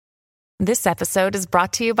This episode is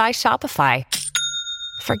brought to you by Shopify.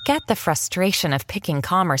 Forget the frustration of picking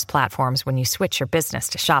commerce platforms when you switch your business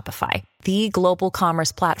to Shopify, the global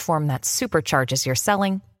commerce platform that supercharges your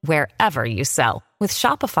selling wherever you sell. With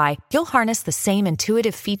Shopify, you'll harness the same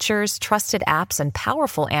intuitive features, trusted apps, and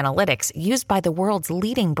powerful analytics used by the world's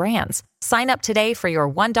leading brands. Sign up today for your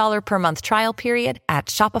 $1 per month trial period at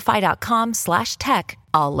shopify.com/tech,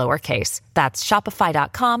 all lowercase. That's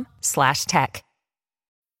shopify.com/tech.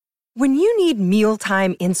 When you need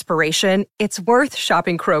mealtime inspiration, it's worth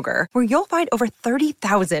shopping Kroger, where you'll find over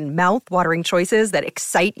 30,000 mouth-watering choices that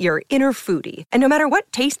excite your inner foodie. And no matter what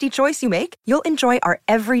tasty choice you make, you'll enjoy our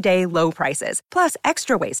everyday low prices, plus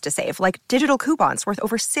extra ways to save, like digital coupons worth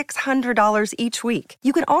over $600 each week.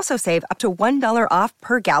 You can also save up to $1 off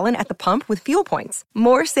per gallon at the pump with fuel points.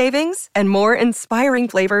 More savings and more inspiring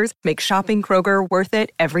flavors make shopping Kroger worth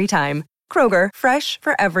it every time. Kroger, fresh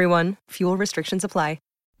for everyone. Fuel restrictions apply.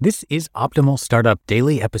 This is Optimal Startup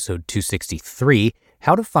Daily, episode 263,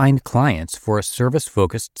 How to Find Clients for a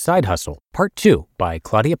Service-Focused Side Hustle, Part 2, by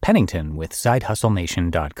Claudia Pennington with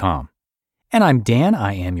SideHustleNation.com. And I'm Dan.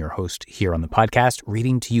 I am your host here on the podcast,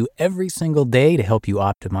 reading to you every single day to help you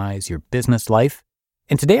optimize your business life.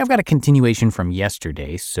 And today I've got a continuation from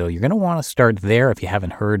yesterday, so you're going to want to start there if you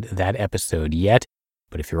haven't heard that episode yet.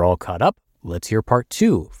 But if you're all caught up, let's hear Part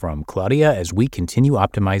 2 from Claudia as we continue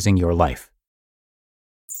optimizing your life.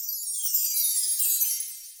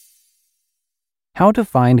 How to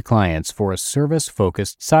Find Clients for a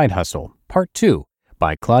Service-Focused Side Hustle, Part 2,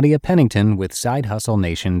 by Claudia Pennington with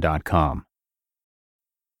SideHustleNation.com.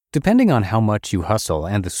 Depending on how much you hustle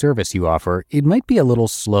and the service you offer, it might be a little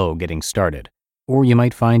slow getting started, or you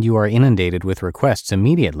might find you are inundated with requests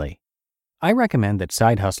immediately. I recommend that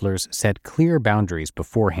side hustlers set clear boundaries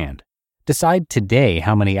beforehand. Decide today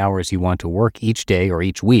how many hours you want to work each day or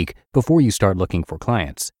each week before you start looking for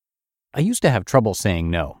clients. I used to have trouble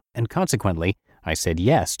saying no, and consequently, I said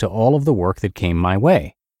yes to all of the work that came my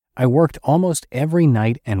way. I worked almost every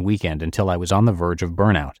night and weekend until I was on the verge of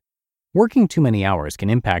burnout. Working too many hours can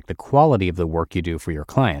impact the quality of the work you do for your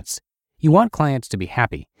clients. You want clients to be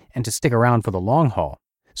happy and to stick around for the long haul,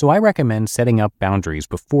 so I recommend setting up boundaries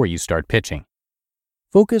before you start pitching.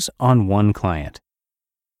 Focus on one client.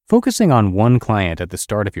 Focusing on one client at the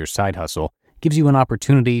start of your side hustle gives you an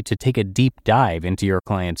opportunity to take a deep dive into your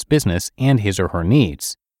client's business and his or her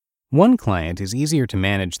needs. One client is easier to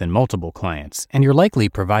manage than multiple clients, and you're likely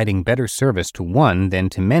providing better service to one than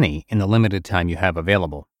to many in the limited time you have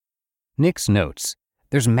available. Nick's notes,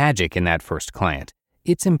 there's magic in that first client.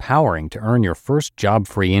 It's empowering to earn your first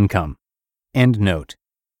job-free income. End note.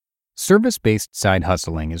 Service-based side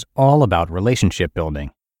hustling is all about relationship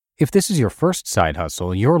building. If this is your first side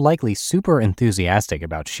hustle, you're likely super enthusiastic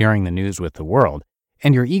about sharing the news with the world,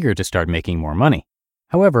 and you're eager to start making more money.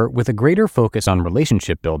 However, with a greater focus on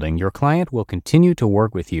relationship building, your client will continue to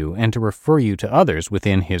work with you and to refer you to others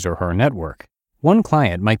within his or her network. One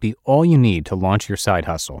client might be all you need to launch your side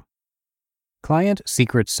hustle. Client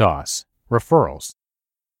secret sauce, referrals.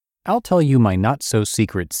 I'll tell you my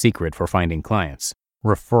not-so-secret secret for finding clients,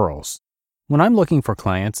 referrals. When I'm looking for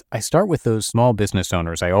clients, I start with those small business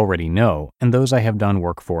owners I already know and those I have done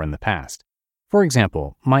work for in the past. For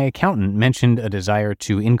example, my accountant mentioned a desire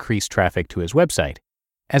to increase traffic to his website.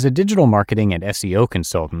 As a digital marketing and SEO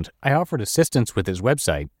consultant, I offered assistance with his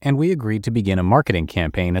website, and we agreed to begin a marketing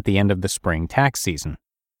campaign at the end of the spring tax season.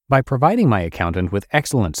 By providing my accountant with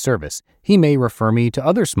excellent service, he may refer me to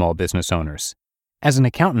other small business owners. As an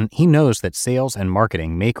accountant, he knows that sales and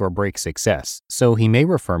marketing make or break success, so he may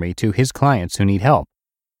refer me to his clients who need help.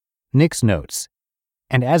 Nick's notes.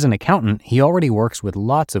 And as an accountant, he already works with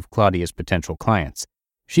lots of Claudia's potential clients.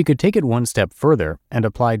 She could take it one step further and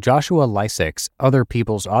apply Joshua Lysek's Other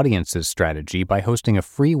People's Audiences strategy by hosting a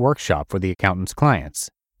free workshop for the accountant's clients.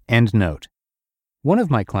 End note. One of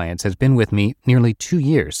my clients has been with me nearly 2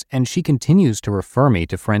 years, and she continues to refer me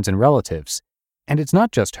to friends and relatives. And it's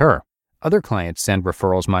not just her. Other clients send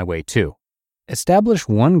referrals my way too. Establish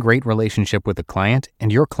one great relationship with a client, and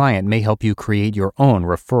your client may help you create your own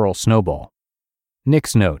referral snowball.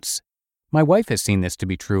 Nick's notes. My wife has seen this to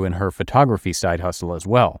be true in her photography side hustle as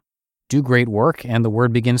well. Do great work and the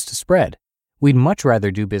word begins to spread. We'd much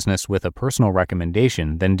rather do business with a personal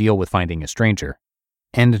recommendation than deal with finding a stranger.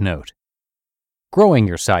 End note. Growing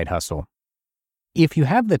your side hustle. If you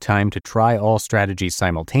have the time to try all strategies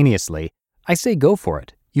simultaneously, I say go for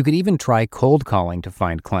it. You could even try cold calling to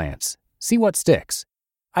find clients. See what sticks.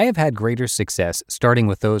 I have had greater success starting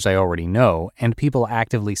with those I already know and people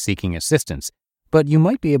actively seeking assistance, but you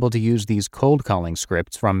might be able to use these cold calling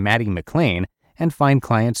scripts from Maddie McLean and find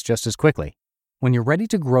clients just as quickly. When you're ready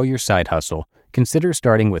to grow your side hustle, consider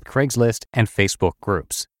starting with Craigslist and Facebook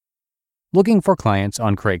groups. Looking for clients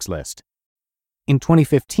on Craigslist. In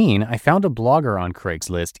 2015, I found a blogger on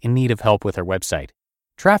Craigslist in need of help with her website.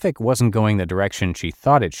 Traffic wasn't going the direction she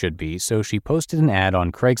thought it should be, so she posted an ad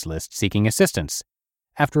on Craigslist seeking assistance.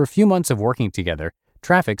 After a few months of working together,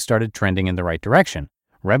 traffic started trending in the right direction.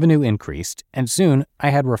 Revenue increased, and soon I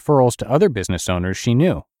had referrals to other business owners she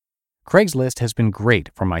knew. Craigslist has been great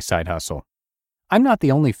for my side hustle. I'm not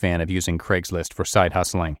the only fan of using Craigslist for side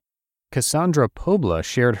hustling. Cassandra Pobla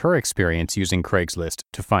shared her experience using Craigslist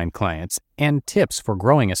to find clients and tips for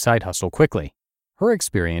growing a side hustle quickly. Her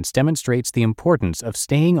experience demonstrates the importance of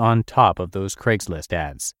staying on top of those Craigslist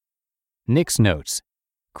ads. Nick's notes.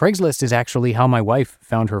 Craigslist is actually how my wife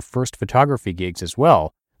found her first photography gigs as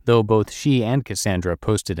well, though both she and Cassandra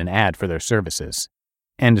posted an ad for their services.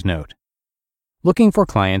 End note. Looking for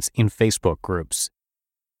clients in Facebook groups.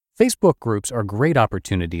 Facebook groups are great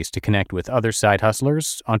opportunities to connect with other side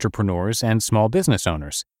hustlers, entrepreneurs, and small business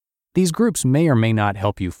owners. These groups may or may not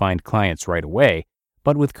help you find clients right away,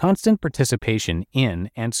 but with constant participation in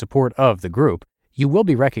and support of the group, you will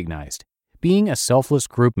be recognized. Being a selfless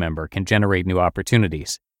group member can generate new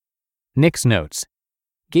opportunities. Nick's notes.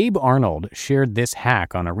 Gabe Arnold shared this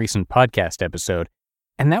hack on a recent podcast episode,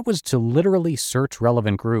 and that was to literally search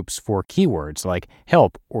relevant groups for keywords like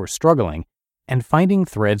help or struggling, and finding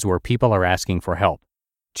threads where people are asking for help.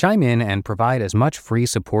 Chime in and provide as much free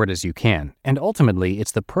support as you can, and ultimately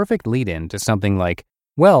it's the perfect lead-in to something like,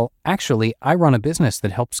 well, actually, I run a business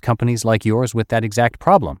that helps companies like yours with that exact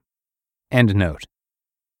problem. End note.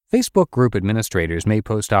 Facebook group administrators may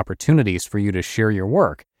post opportunities for you to share your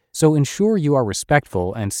work, so ensure you are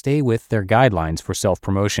respectful and stay with their guidelines for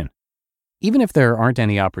self-promotion. Even if there aren't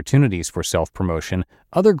any opportunities for self-promotion,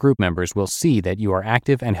 other group members will see that you are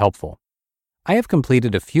active and helpful. I have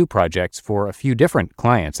completed a few projects for a few different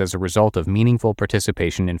clients as a result of meaningful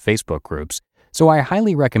participation in Facebook groups, so I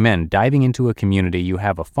highly recommend diving into a community you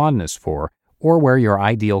have a fondness for or where your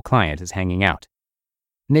ideal client is hanging out.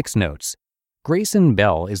 Nick's notes. Grayson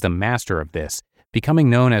Bell is the master of this,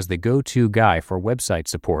 becoming known as the go-to guy for website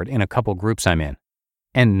support in a couple groups I'm in.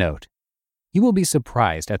 End note. You will be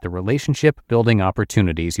surprised at the relationship-building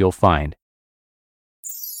opportunities you'll find.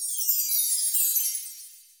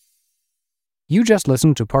 You just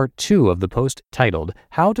listened to part 2 of the post titled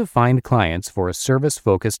How to Find Clients for a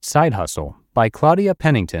Service-Focused Side Hustle by Claudia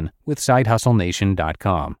Pennington with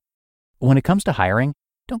SideHustleNation.com. When it comes to hiring,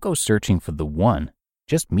 don't go searching for the one.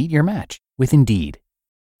 Just meet your match with Indeed.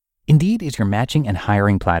 Indeed is your matching and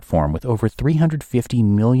hiring platform with over 350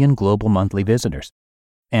 million global monthly visitors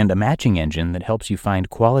and a matching engine that helps you find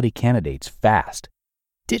quality candidates fast.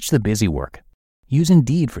 Ditch the busy work. Use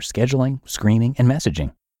Indeed for scheduling, screening, and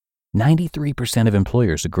messaging. 93% of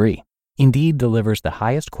employers agree. Indeed delivers the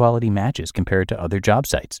highest quality matches compared to other job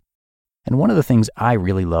sites. And one of the things I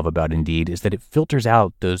really love about Indeed is that it filters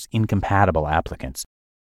out those incompatible applicants.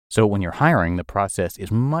 So when you're hiring, the process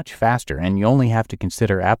is much faster and you only have to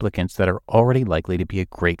consider applicants that are already likely to be a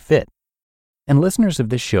great fit. And listeners of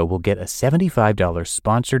this show will get a $75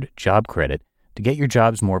 sponsored job credit to get your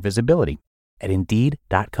jobs more visibility at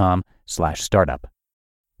Indeed.com/startup.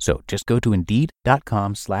 So just go to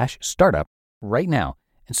Indeed.com/startup right now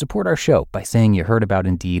and support our show by saying you heard about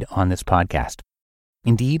Indeed on this podcast.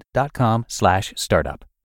 Indeed.com/startup.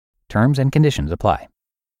 Terms and conditions apply.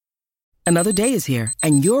 Another day is here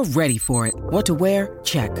and you're ready for it. What to wear?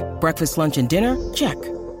 Check. Breakfast, lunch, and dinner? Check.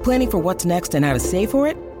 Planning for what's next and how to save for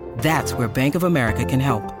it? That's where Bank of America can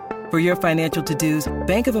help. For your financial to-dos,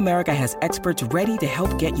 Bank of America has experts ready to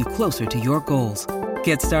help get you closer to your goals.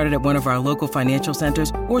 Get started at one of our local financial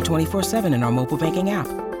centers or 24/7 in our mobile banking app.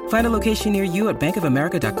 Find a location near you at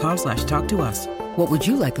bankofamerica.com/talktous. What would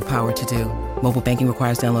you like the power to do? Mobile banking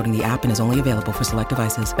requires downloading the app and is only available for select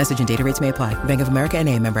devices. Message and data rates may apply. Bank of America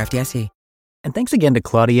N.A., member FDIC. And thanks again to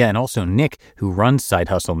Claudia and also Nick, who runs Side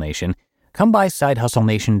Hustle Nation. Come by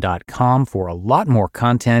SideHustleNation.com for a lot more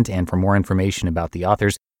content and for more information about the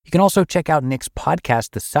authors. You can also check out Nick's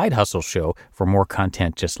podcast, The Side Hustle Show, for more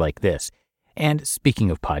content just like this. And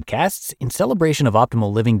speaking of podcasts, in celebration of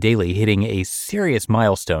Optimal Living Daily hitting a serious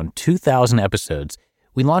milestone, 2,000 episodes,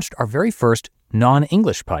 we launched our very first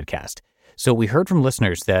non-English podcast. So we heard from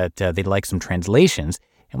listeners that they'd like some translations,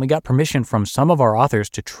 and we got permission from some of our authors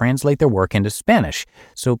to translate their work into Spanish.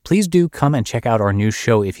 So please do come and check out our new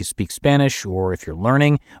show if you speak Spanish, or if you're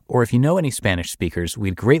learning, or if you know any Spanish speakers.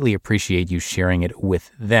 We'd greatly appreciate you sharing it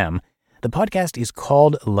with them. The podcast is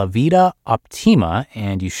called La Vida Optima,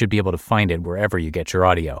 and you should be able to find it wherever you get your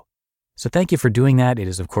audio. So thank you for doing that. It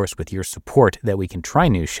is, of course, with your support that we can try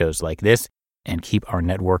new shows like this and keep our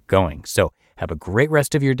network going. So Have a great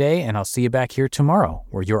rest of your day, and I'll see you back here tomorrow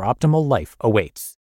where your optimal life awaits.